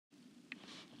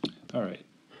All right,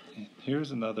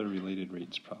 here's another related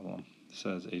rates problem. It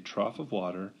says a trough of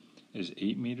water is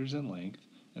 8 meters in length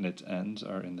and its ends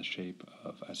are in the shape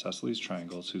of isosceles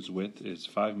triangles whose width is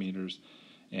 5 meters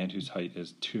and whose height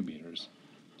is 2 meters.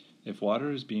 If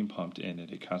water is being pumped in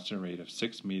at a constant rate of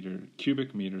 6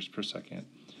 cubic meters per second,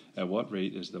 at what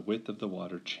rate is the width of the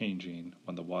water changing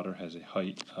when the water has a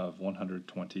height of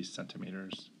 120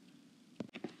 centimeters?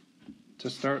 To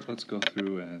start, let's go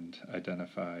through and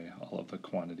identify all of the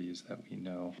quantities that we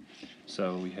know.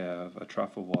 So we have a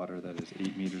trough of water that is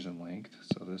 8 meters in length,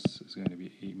 so this is going to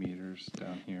be 8 meters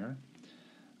down here.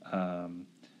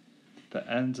 The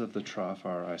ends of the trough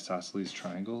are isosceles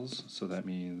triangles, so that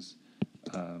means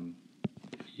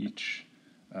each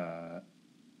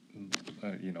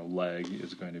leg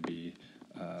is going to be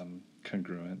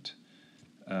congruent.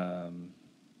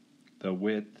 The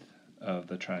width of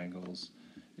the triangles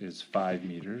is 5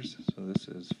 meters, so this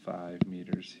is 5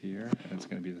 meters here, and it's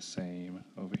going to be the same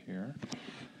over here.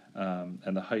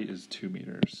 And the height is 2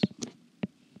 meters.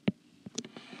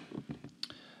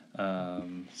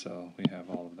 So we have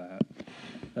all of that.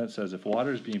 Then it says if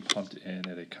water is being pumped in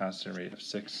at a constant rate of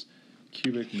 6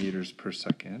 cubic meters per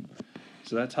second,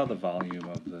 so that's how the volume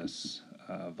of this,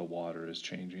 the water is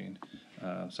changing.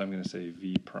 So I'm going to say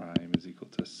V prime is equal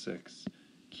to 6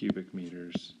 cubic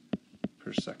meters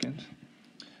per second.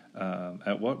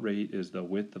 At what rate is the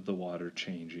width of the water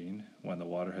changing when the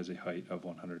water has a height of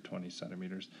 120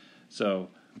 centimeters? So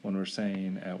when we're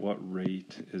saying at what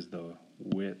rate is the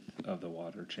width of the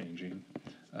water changing,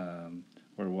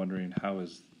 we're wondering how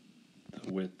is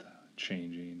the width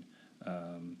changing,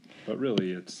 but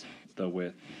really it's the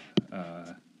width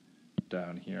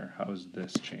down here. How is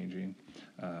this changing?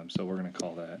 So we're going to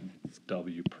call that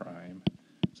W prime.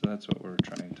 So that's what we're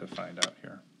trying to find out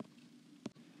here.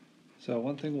 So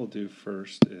one thing we'll do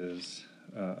first is,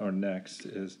 or next,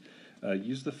 is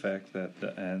use the fact that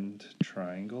the end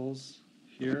triangles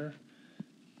here,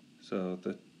 so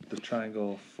the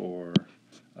triangle for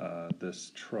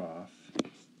this trough,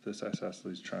 this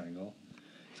isosceles triangle,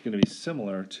 is going to be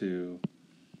similar to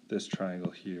this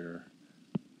triangle here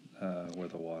where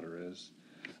the water is.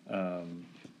 And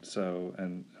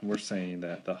we're saying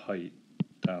that the height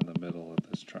down the middle of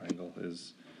this triangle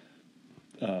is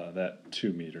that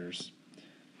 2 meters.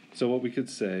 So what we could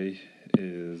say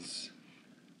is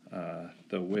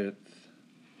the width,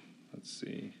 let's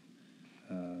see,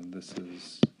 this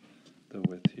is the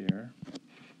width here.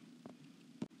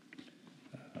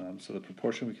 So the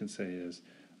proportion we can say is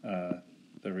the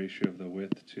ratio of the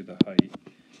width to the height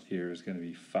here is going to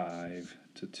be 5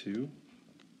 to 2.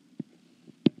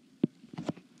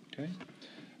 Okay,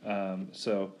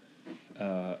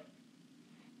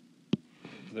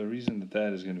 the reason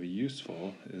that is going to be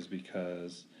useful is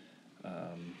because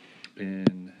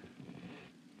in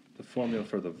the formula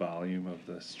for the volume of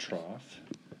this trough,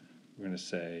 we're going to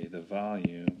say the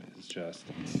volume is just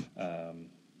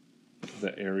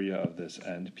the area of this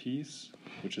end piece,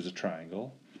 which is a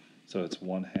triangle. So it's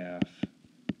 1/2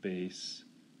 base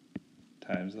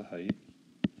times the height,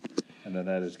 and then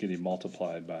that is getting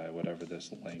multiplied by whatever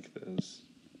this length is.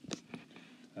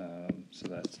 So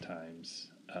that's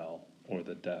times L, or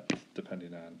the depth,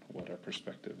 depending on what our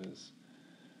perspective is.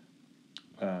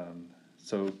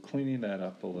 So cleaning that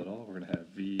up a little, we're going to have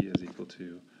V is equal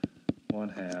to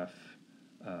 1/2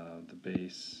 the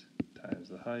base times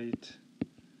the height,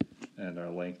 and our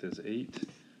length is 8.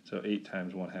 So 8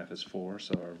 times 1/2 is 4,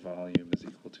 so our volume is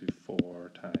equal to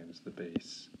 4 times the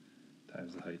base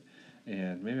times the height.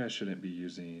 And maybe I shouldn't be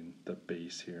using the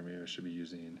base here, maybe I should be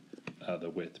using the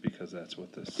width, because that's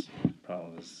what this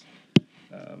problem is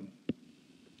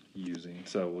using.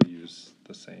 So we'll use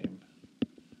the same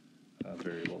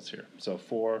variables here. So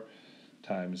 4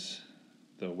 times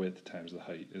the width times the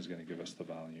height is going to give us the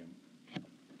volume.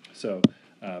 So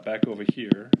back over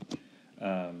here,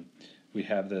 we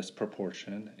have this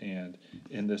proportion, and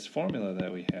in this formula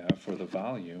that we have for the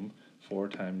volume, 4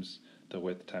 times the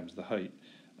width times the height,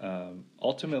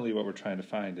 ultimately what we're trying to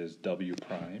find is W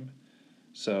prime.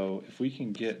 So if we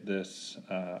can get this,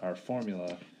 our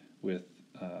formula with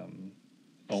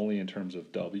only in terms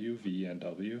of W, V, and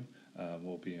W,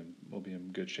 we'll be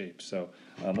in good shape. So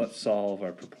let's solve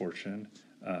our proportion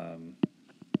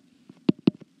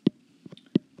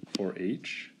for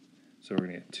H. So we're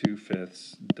going to get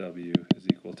 2/5 W is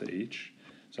equal to H.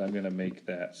 So I'm going to make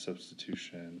that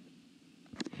substitution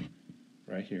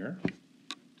right here.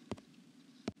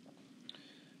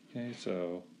 Okay,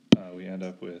 so we end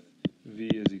up with V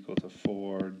is equal to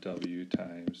 4W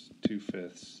times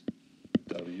 2/5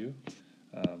 W.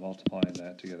 Multiplying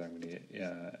that together, I'm going to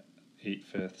get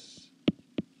 8/5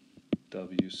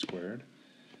 W squared.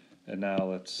 And now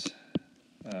let's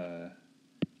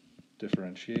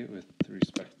differentiate with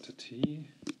respect to t,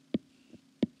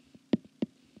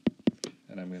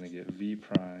 and I'm going to get v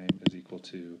prime is equal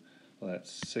to, well,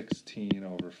 that's 16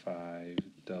 over 5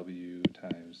 w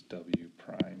times w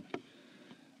prime.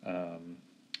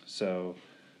 So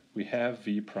we have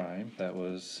v prime, that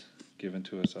was given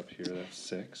to us up here, that's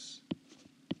 6.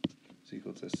 It's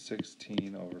equal to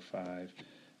 16 over 5.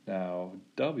 Now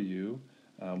w,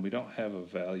 we don't have a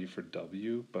value for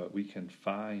w, but we can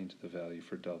find the value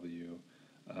for w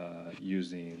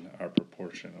using our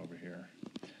proportion over here.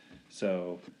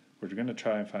 So we're going to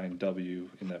try and find w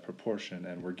in that proportion,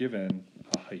 and we're given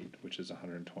a height, which is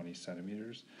 120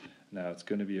 centimeters. Now it's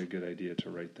going to be a good idea to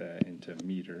write that into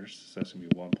meters, so that's going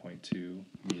to be 1.2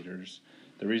 meters.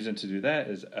 The reason to do that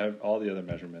is all the other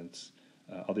measurements,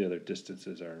 all the other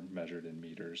distances are measured in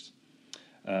meters.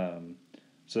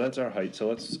 So that's our height, so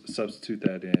let's substitute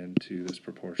that into this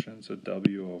proportion. So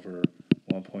w over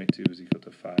 1.2 is equal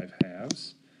to 5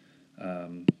 halves.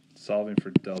 Solving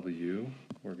for w,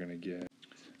 we're going to get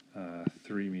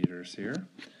 3 meters here.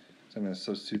 So I'm going to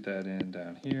substitute that in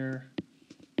down here,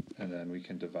 and then we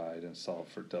can divide and solve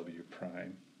for w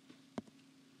prime.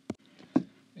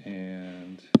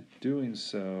 And doing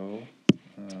so,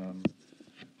 I'm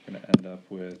going to end up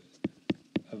with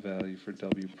a value for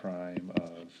w prime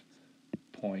of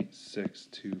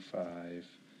 0.625,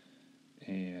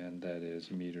 and that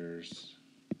is meters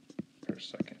per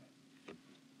second.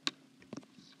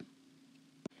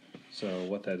 So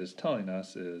what that is telling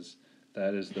us is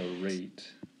that is the rate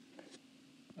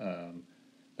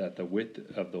that the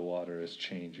width of the water is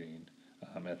changing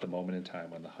at the moment in time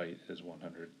when the height is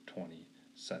 120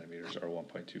 centimeters or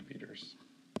 1.2 meters.